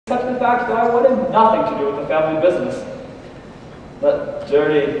except the fact that I wanted nothing to do with the family business. That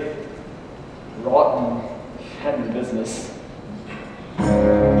dirty, rotten family business.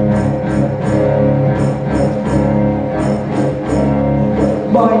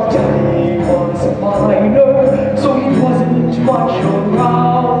 My daddy was a miner, so he wasn't much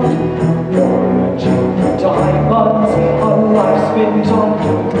around. Foraging diamonds, a life spent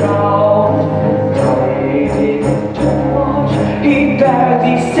underground. Daddy didn't talk much, he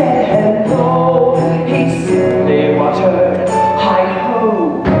barely said hello. He simply muttered,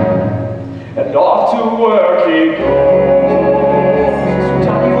 hi-ho, and off to work he goes. So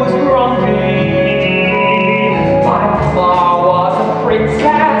Daddy was grumpy. My mama was a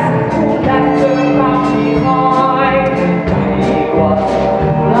princess who left her crown behind. Daddy was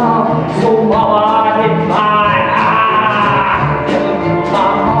love, so mama did mine. My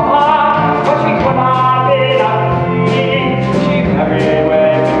mama, but she could not be lucky. She married way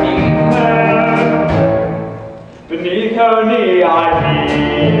beneath her knee, I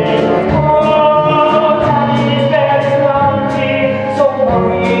mean. Oh, Daddy's bed is lonely, so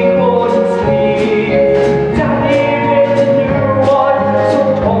mommy couldn't sleep. Daddy with a new one, so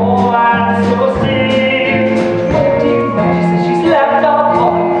tall and so steep. Nobody notices she's left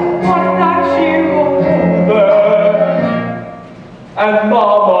alone. One night she rolled over, and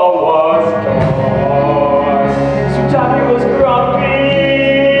Mama was gone. So Daddy was grumpy.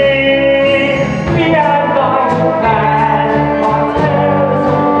 We had life bad, our tails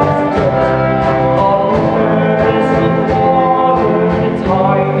always dirt. All the nervous and water, it's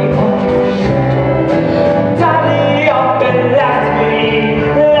hiding under the shirt. Daddy up and left me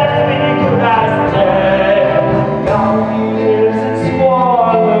good as dead. Now he lives in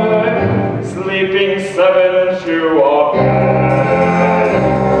squalor, sleeping 7 to a bed.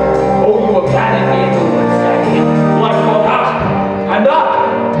 Oh, you abandoned me in the woods, Daddy. Blood called out and up.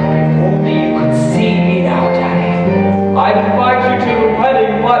 If only you could see me now, Daddy. I'd invite you to the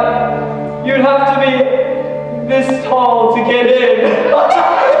wedding, but you'd have to be this tall to get in.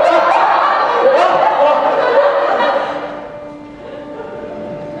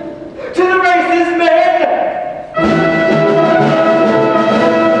 To the races, men!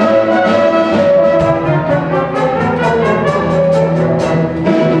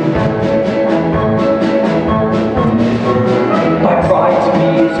 My bride to be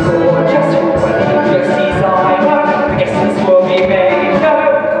is gorgeous, her wedding dress designer. The guests will be major,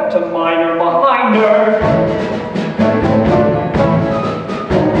 come to minor behind her.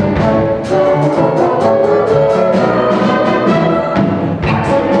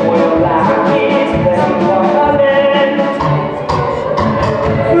 Packs of royal lackeys, playing violins.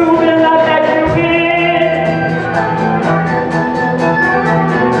 Who will I let you in?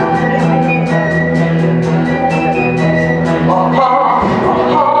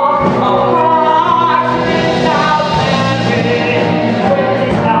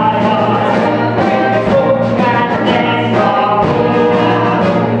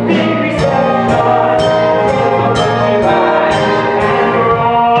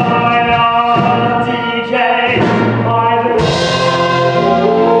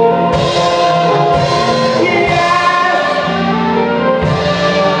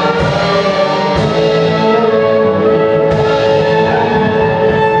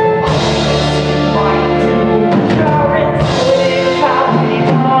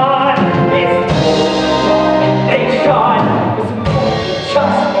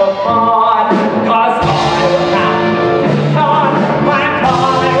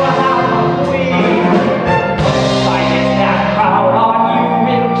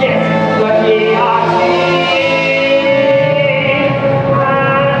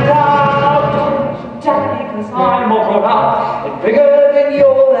 I'm all grown up and bigger than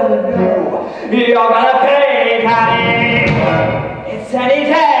you'll ever know. You're gonna pay, Daddy. It's any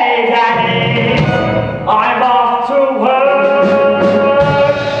day, Daddy. I'm off to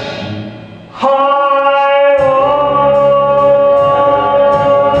work. Hi-oh.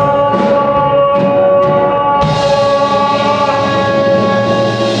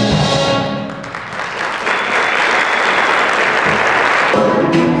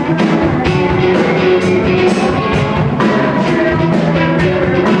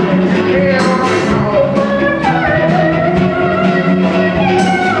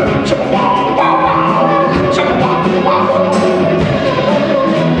 Wow.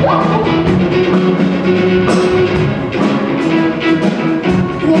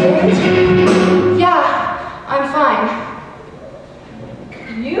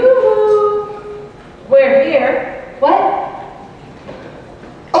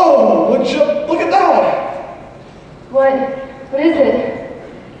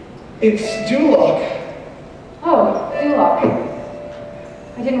 It's Duloc. Oh, Duloc.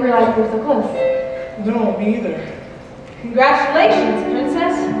 I didn't realize we were so close. No, me either. Congratulations,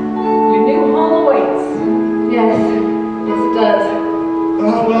 Princess. Your new home awaits. Yes. Yes, it does.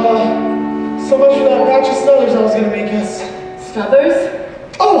 So much for that batch of snuthers I was gonna make us. Snuthers?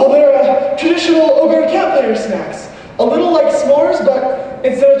 Oh, well, they're traditional ogre campfire snacks. A little like s'mores, but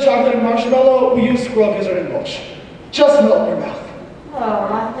instead of chocolate and marshmallow, we use squirrel gizzard and mulch. Just melt in your mouth. Oh,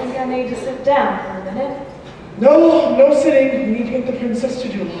 I think I need to sit down for a minute. No sitting. We need to get the princess to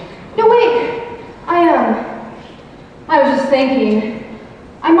Duloc. No, wait. I was just thinking,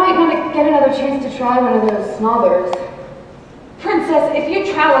 I might want to get another chance to try one of those snothers. Princess, if you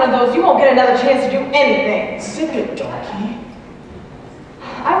try one of those, you won't get another chance to do anything. Zip it, donkey.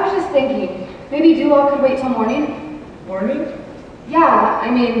 I was just thinking, maybe Duloc could wait till morning? Morning? Yeah, I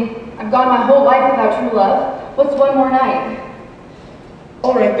mean, I've gone my whole life without true love. What's one more night?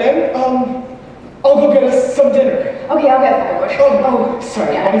 All right then. I'll go get us some dinner. Okay, I'll get firewood. Oh,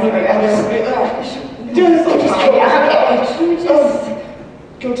 sorry. Yeah, Yes, I'll just go. Yeah, okay. Should we just...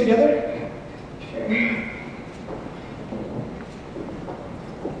 Go together? Sure.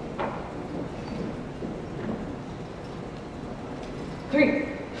 3,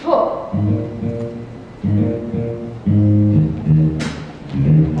 4.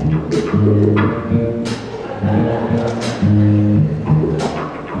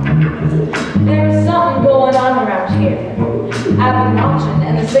 There's something going on around here. I've been watching,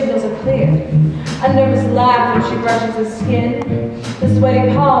 and the signals are clear. A nervous laugh when she brushes his skin. The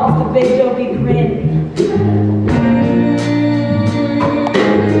sweaty palms, the big dopey grin.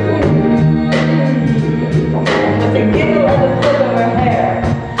 With the giggle and the flip of her hair,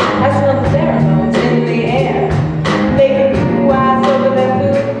 I smell the pheromones in the air. Making blue eyes over their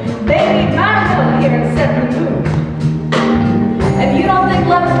food. They need my help here in setting the mood. And you don't think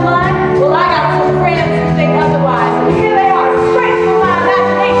love is blind? Well, I got some friends who think otherwise. And here they are, straight from my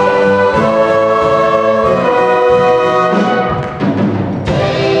imagination.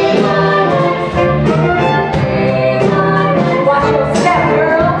 Watch your step,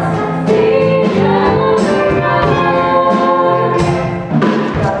 girls.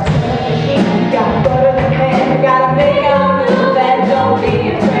 You got butter in the pan, you gotta make out move, and don't be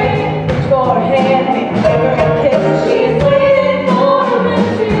afraid. Reach for her hand, make her a kiss. She is waiting for a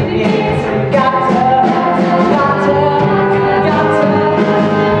minute. Yes, you got to.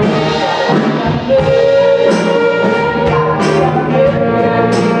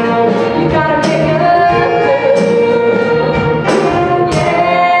 You gotta make her move.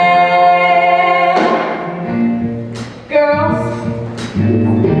 Yeah. Girls.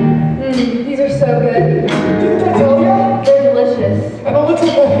 These are so good. Didn't I tell ya? They're delicious. And a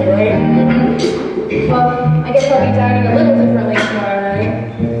little heavy, right? Well, I guess I'll be dining a little differently tomorrow night.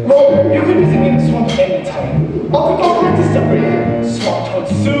 Well, you can visit me in the swamp anytime. I'll cook all kinds of stuff for you. Swamp toad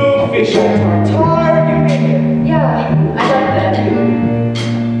soup, fish on tartare, you name it. Yeah, I like that.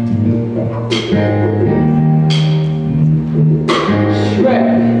 Shrek,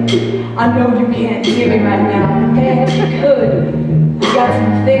 I know you can't hear me right now, and if you could, I got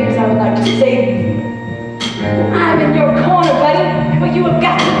some things I would like to say to you. I'm in your corner, buddy, but you have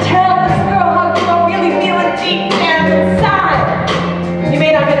got to tell this girl how you are really feeling deep down inside. You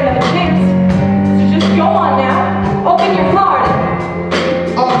may not get another chance, so just go on now, open your heart.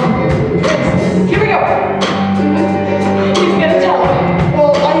 Here we go. He's gonna tell her.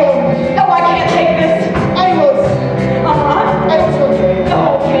 Well, No, I can't take this. I was wondering.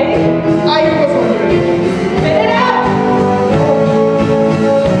 Okay. I was wondering. Spit it out.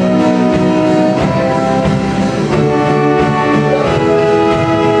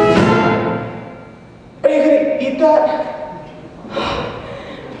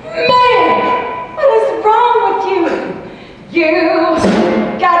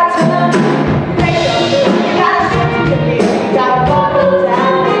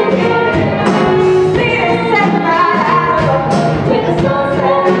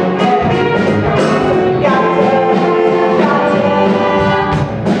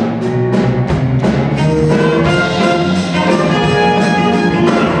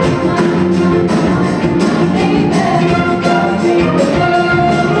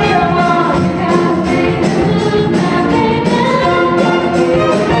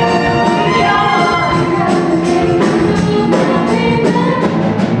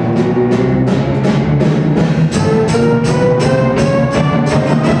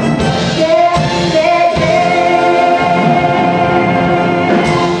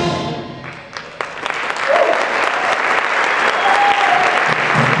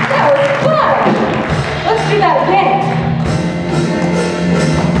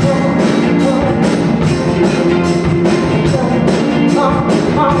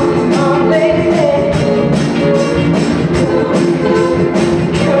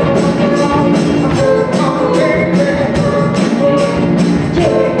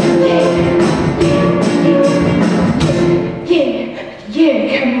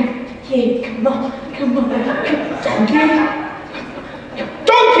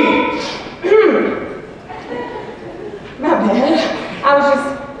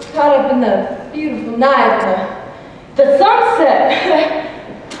 night and the sunset.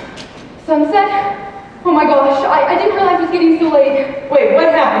 Sunset? Oh my gosh, I didn't realize it was getting so late. Wait, what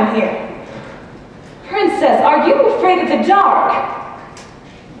happened here? Princess, are you afraid of the dark?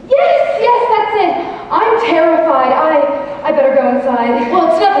 Yes, that's it. I'm terrified. I better go inside. Well,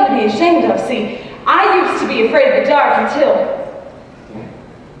 it's nothing to be ashamed of, see. I used to be afraid of the dark until...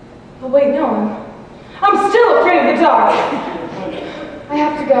 Oh wait, no, I'm still afraid of the dark. I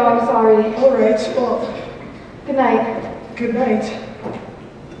have to go, I'm sorry. All right, well, Good night. good night.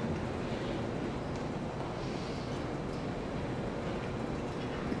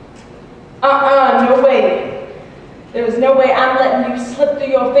 No way. There was no way I'm letting you slip through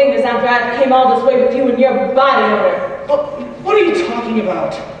your fingers after I came all this way with you and your body odor. What are you talking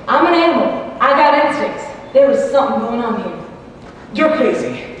about? I'm an animal. I got instincts. There was something going on here. You're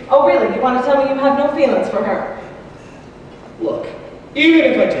crazy. Oh really? You want to tell me you have no feelings for her? Look,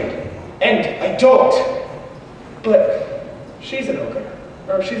 even if I did, and I don't, but she's an ogre,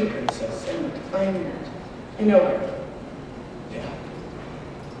 or she's a princess, and I know her. Yeah.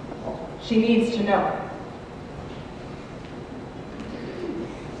 She needs to know.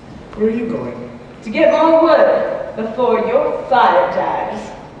 Where are you going? To get more wood before your fire dies.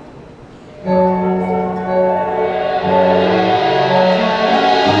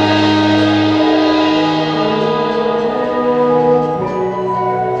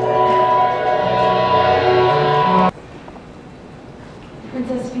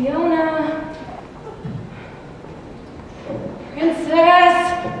 Princess Fiona. Princess.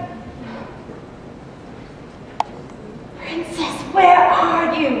 Princess, where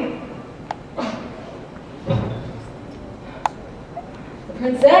are you?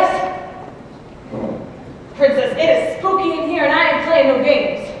 Princess? Princess, it is spooky in here and I ain't playing no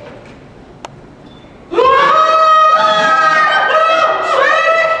games.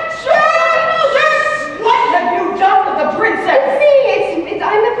 Shrek! What have you done with the princess? It's me.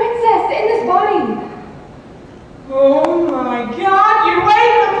 I'm the princess in this body. Oh my God, you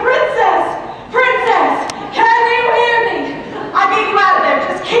ate the princess! Princess, can you hear me? I need you out of there.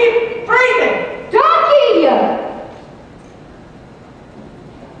 Just keep breathing. Donkey!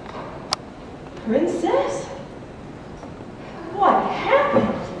 Princess? What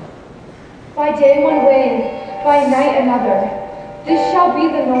happened? By day one way, by night another. This shall be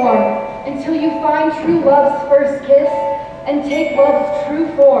the norm, until you find true love's first kiss, and take love's true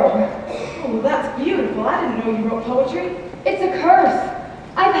form. Oh, that's beautiful. I didn't know you wrote poetry. It's a curse.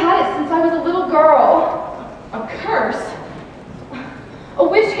 I've had it since I was a little girl. A curse? A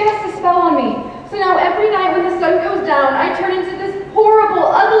witch cast a spell on me. So now every night when the sun goes down, I turn into this horrible,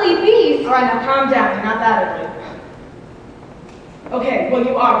 ugly beast. All right, now calm down. You're not that ugly. Okay, well,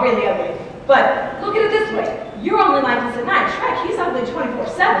 you are really ugly. But look at it this way. You're only like this at night. Shrek, he's ugly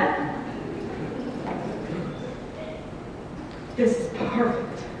 24/7. This is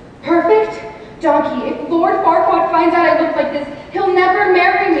perfect. Perfect? Donkey, if Lord Farquaad finds out I look like this, he'll never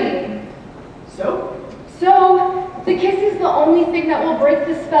marry me. So? So, the kiss is the only thing that will break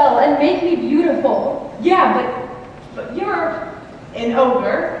the spell and make me beautiful. Yeah, but you're an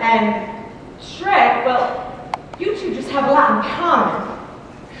ogre, and Shrek, well, you two just have a lot in common.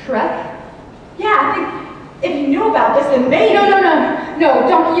 Shrek? Yeah, I think if you knew about this, then maybe... No,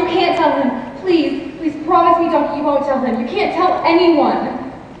 Donkey, you can't tell him. Please promise me, Donkey, you won't tell him. You can't tell anyone.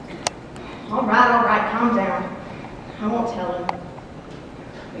 All right, calm down. I won't tell him.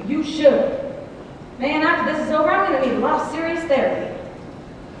 But you should. Man, after this is over, I'm gonna need a lot of serious therapy.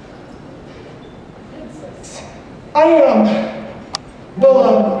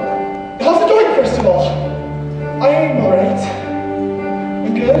 How's it going, first of all? I'm alright.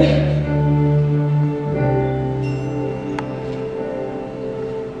 I'm good.